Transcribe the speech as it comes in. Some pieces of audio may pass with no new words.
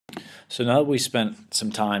So now that we spent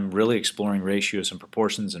some time really exploring ratios and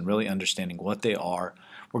proportions and really understanding what they are,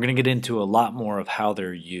 we're going to get into a lot more of how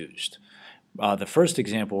they're used. The first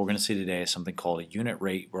example we're going to see today is something called a unit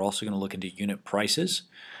rate. We're also going to look into unit prices,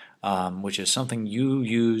 which is something you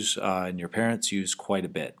use and your parents use quite a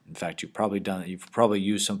bit. In fact, you've probably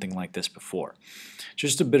used something like this before.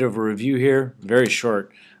 Just a bit of a review here, very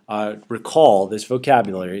short. Recall this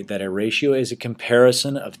vocabulary that a ratio is a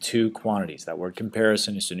comparison of two quantities. That word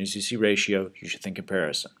comparison, as soon as you see ratio, you should think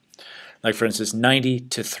comparison. Like for instance, 90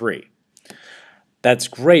 to 3. That's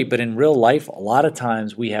great, but in real life, a lot of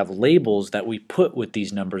times we have labels that we put with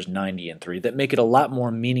these numbers 90 and 3 that make it a lot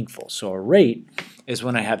more meaningful. So a rate is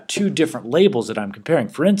when I have two different labels that I'm comparing.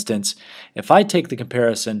 For instance, if I take the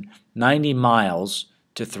comparison 90 miles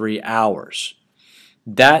to 3 hours,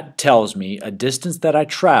 that tells me a distance that I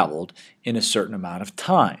traveled in a certain amount of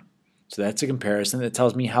time. So that's a comparison that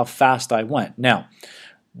tells me how fast I went. Now,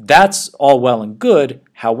 that's all well and good.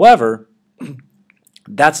 However,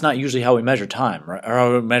 that's not usually how we measure time, right? Or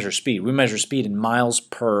how we measure speed. We measure speed in miles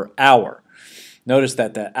per hour. Notice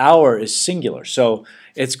that the hour is singular. So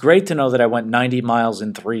it's great to know that I went 90 miles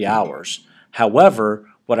in 3 hours. However,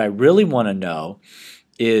 what I really want to know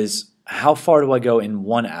is how far do I go in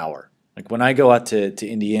 1 hour? Like when I go out to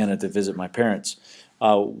Indiana to visit my parents,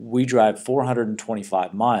 we drive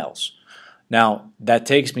 425 miles. Now, that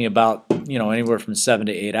takes me about, anywhere from 7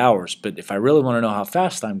 to 8 hours. But if I really want to know how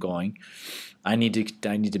fast I'm going, I need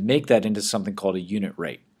to make that into something called a unit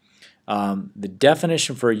rate. The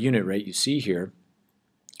definition for a unit rate you see here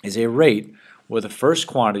is a rate where the first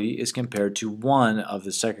quantity is compared to one of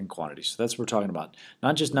the second quantities. So that's what we're talking about.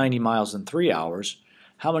 Not just 90 miles in 3 hours.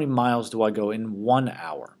 How many miles do I go in 1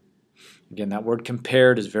 hour? Again, that word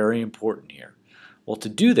compared is very important here. Well, to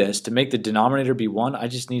do this, to make the denominator be 1, I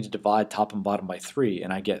just need to divide top and bottom by 3,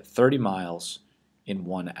 and I get 30 miles in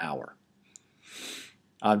 1 hour.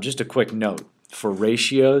 Just a quick note, for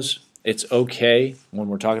ratios, it's okay when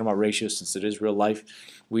we're talking about ratios, since it is real life,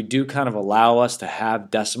 we do kind of allow us to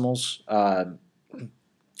have decimals,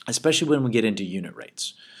 especially when we get into unit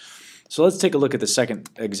rates. So let's take a look at the second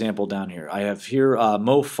example down here. I have here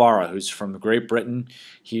Mo Farah, who's from Great Britain.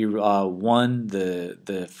 He won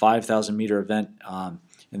the 5,000 meter event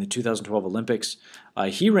in the 2012 Olympics.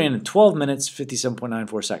 He ran in 12 minutes,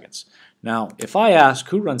 57.94 seconds. Now, if I ask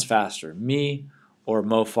who runs faster, me or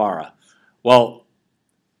Mo Farah, well,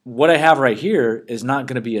 what I have right here is not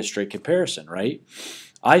going to be a straight comparison, right?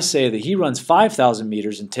 I say that he runs 5,000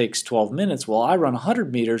 meters and takes 12 minutes, while I run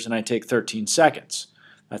 100 meters and I take 13 seconds.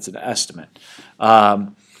 That's an estimate.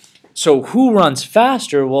 So who runs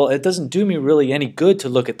faster? Well, it doesn't do me really any good to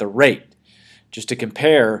look at the rate, just to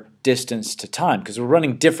compare distance to time, because we're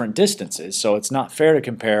running different distances, so it's not fair to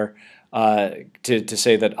compare to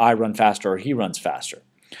say that I run faster or he runs faster.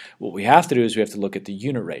 What we have to do is we have to look at the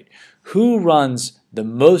unit rate. Who runs the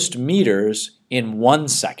most meters in 1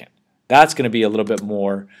 second? That's going to be a little bit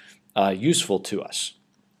more useful to us.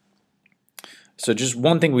 So just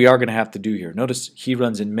one thing we are going to have to do here. Notice he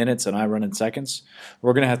runs in minutes and I run in seconds.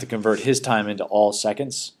 We're going to have to convert his time into all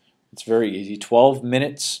seconds. It's very easy. 12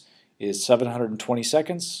 minutes is 720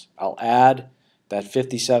 seconds. I'll add that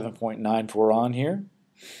 57.94 on here.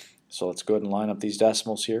 So let's go ahead and line up these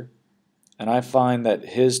decimals here. And I find that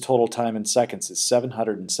his total time in seconds is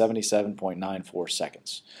 777.94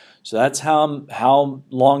 seconds. So that's how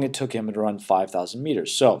long it took him to run 5,000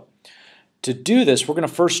 meters. So to do this, we're going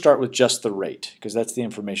to first start with just the rate, because that's the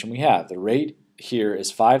information we have. The rate here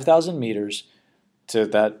is 5,000 meters to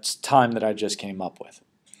that time that I just came up with.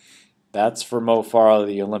 That's for Mo Farah,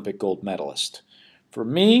 the Olympic gold medalist. For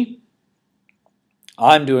me,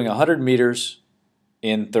 I'm doing 100 meters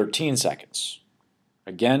in 13 seconds.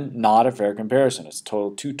 Again, not a fair comparison. It's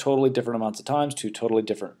two totally different amounts of times, two totally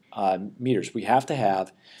different meters. We have to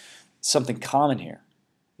have something common here.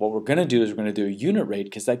 What we're going to do is we're going to do a unit rate,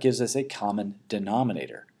 because that gives us a common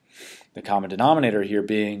denominator. The common denominator here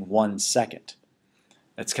being 1 second.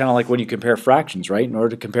 It's kind of like when you compare fractions, right? In order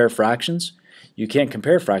to compare fractions, you can't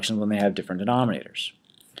compare fractions when they have different denominators.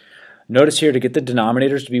 Notice here, to get the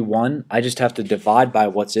denominators to be 1, I just have to divide by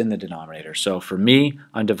what's in the denominator. So for me,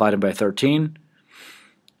 I'm dividing by 13.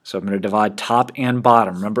 So I'm going to divide top and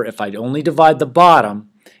bottom. Remember, if I only divide the bottom,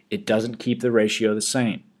 it doesn't keep the ratio the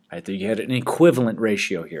same. I think you had an equivalent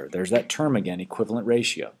ratio here. There's that term again, equivalent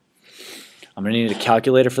ratio. I'm going to need a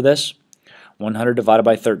calculator for this. 100 divided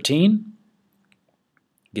by 13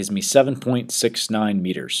 gives me 7.69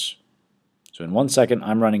 meters. So in 1 second,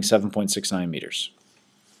 I'm running 7.69 meters.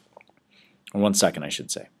 Or 1 second, I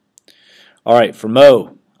should say. All right, for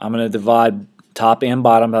Mo, I'm going to divide top and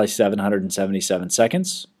bottom by 777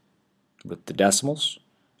 seconds with the decimals.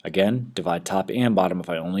 Again, divide top and bottom. If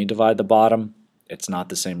I only divide the bottom, it's not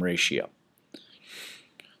the same ratio.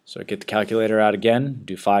 So I get the calculator out again,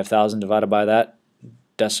 do 5,000 divided by that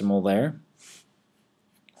decimal there.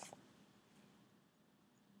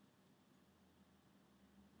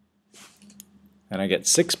 And I get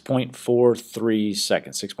 6.43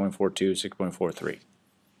 seconds, 6.42, 6.43.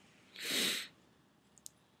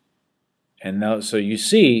 And now, so you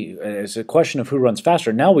see, it's a question of who runs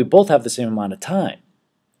faster. Now we both have the same amount of time.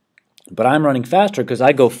 But I'm running faster because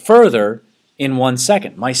I go further in 1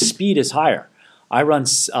 second. My speed is higher. I run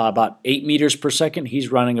about 8 meters per second.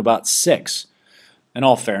 He's running about 6. In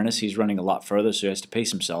all fairness, he's running a lot further, so he has to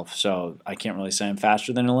pace himself. So I can't really say I'm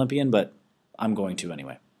faster than an Olympian, but I'm going to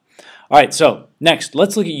anyway. All right, so next,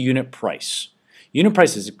 let's look at unit price. Unit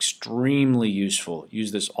price is extremely useful.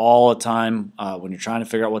 Use this all the time when you're trying to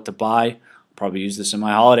figure out what to buy. I'll probably use this in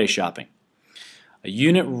my holiday shopping. A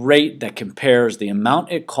unit rate that compares the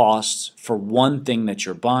amount it costs for one thing that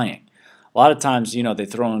you're buying. A lot of times, you know, they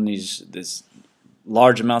throw in these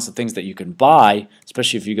large amounts of things that you can buy,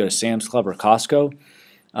 especially if you go to Sam's Club or Costco,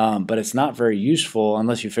 but it's not very useful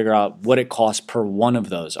unless you figure out what it costs per one of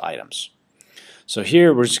those items. So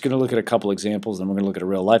here we're just going to look at a couple examples, and we're going to look at a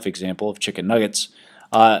real life example of chicken nuggets.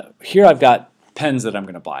 Here I've got pens that I'm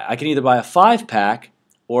going to buy. I can either buy a 5-pack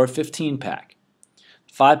or a 15-pack.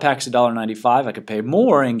 5-pack's $1.95. I could pay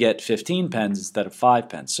more and get 15 pens instead of 5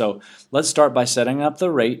 pens. So let's start by setting up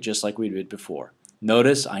the rate just like we did before.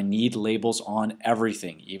 Notice I need labels on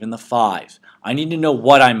everything, even the 5. I need to know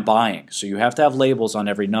what I'm buying, so you have to have labels on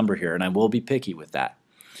every number here, and I will be picky with that.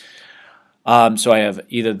 So I have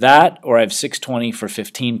either that or I have 620 for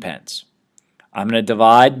 15 pens. I'm going to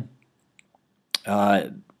divide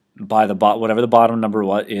by whatever the bottom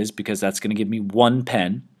number is, because that's going to give me 1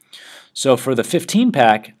 pen. So for the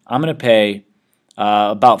 15-pack, I'm going to pay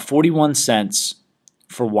about 41 cents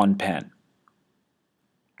for 1 pen.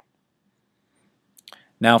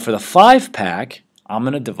 Now for the 5-pack, I'm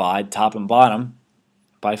going to divide top and bottom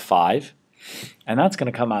by 5, and that's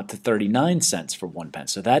going to come out to 39 cents for 1 pen.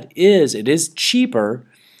 So it is cheaper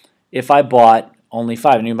if I bought only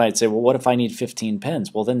 5. And you might say, well, what if I need 15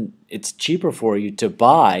 pens? Well, then it's cheaper for you to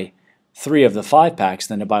buy 3 of the 5-packs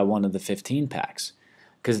than to buy 1 of the 15-packs,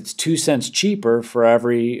 because it's 2 cents cheaper for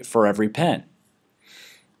every pen.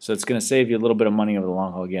 So it's going to save you a little bit of money over the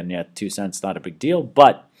long haul. Again, yeah, 2 cents, not a big deal,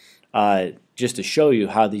 but just to show you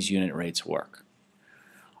how these unit rates work.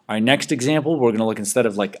 Our next example, we're going to look, instead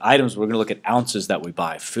of like items, we're going to look at ounces that we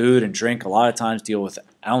buy. Food and drink a lot of times deal with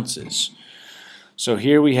ounces. So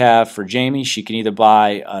here we have for Jamie, she can either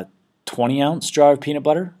buy a 20-ounce jar of peanut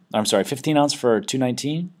butter, 15-ounce for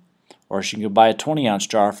 $2.19, or she can buy a 20-ounce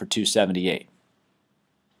jar for $2.78.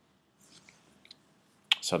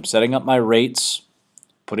 So I'm setting up my rates,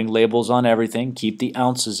 putting labels on everything, keep the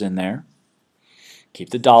ounces in there, keep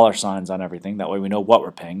the dollar signs on everything, that way we know what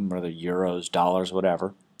we're paying, whether euros, dollars,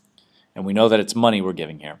 whatever. And we know that it's money we're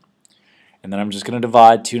giving here. And then I'm just going to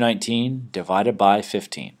divide 219 divided by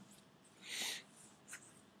 15.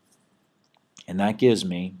 And that gives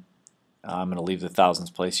me, I'm going to leave the thousands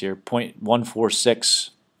place here,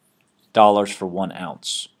 $0.146 for 1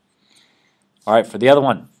 ounce. All right, for the other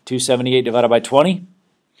one, 278 divided by 20.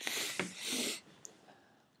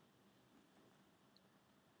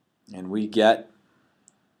 And we get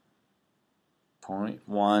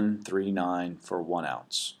 0.139 for 1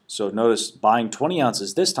 ounce. So notice buying 20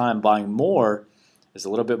 ounces this time, buying more is a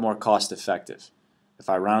little bit more cost effective. If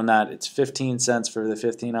I round that, it's 15 cents for the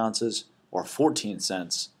 15 ounces or 14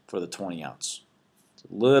 cents for the 20 ounce. It's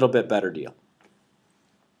a little bit better deal.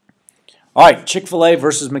 All right, Chick-fil-A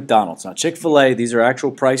versus McDonald's. Now Chick-fil-A, these are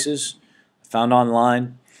actual prices found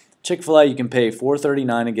online. Chick-fil-A, you can pay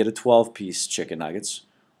 $4.39 and get a 12-piece chicken nuggets.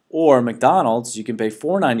 Or McDonald's, you can pay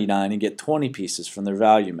 $4.99 and get 20 pieces from their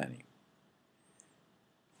value menu.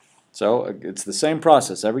 So it's the same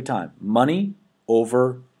process every time. Money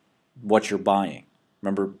over what you're buying.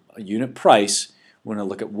 Remember, a unit price, we're going to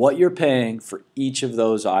look at what you're paying for each of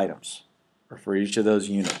those items, or for each of those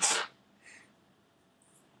units.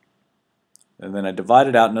 And then I divide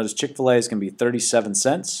it out. Notice Chick-fil-A is going to be 37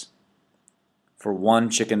 cents for 1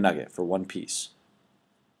 chicken nugget, for 1 piece.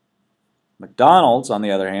 McDonald's, on the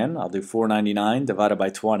other hand, I'll do $4.99 divided by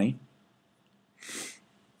 20.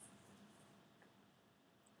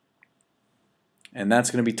 And that's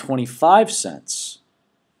going to be 25 cents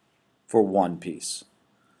for 1 piece.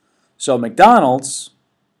 So McDonald's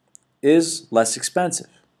is less expensive.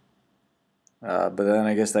 But then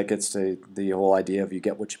I guess that gets to the whole idea of you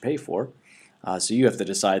get what you pay for. So you have to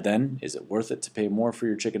decide then, is it worth it to pay more for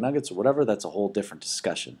your chicken nuggets or whatever? That's a whole different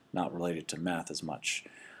discussion, not related to math as much.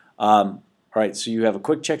 All right, so you have a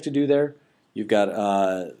quick check to do there. We've got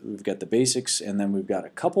the basics, and then we've got a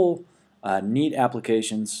couple neat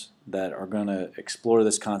applications that are going to explore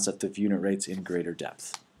this concept of unit rates in greater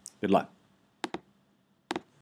depth. Good luck.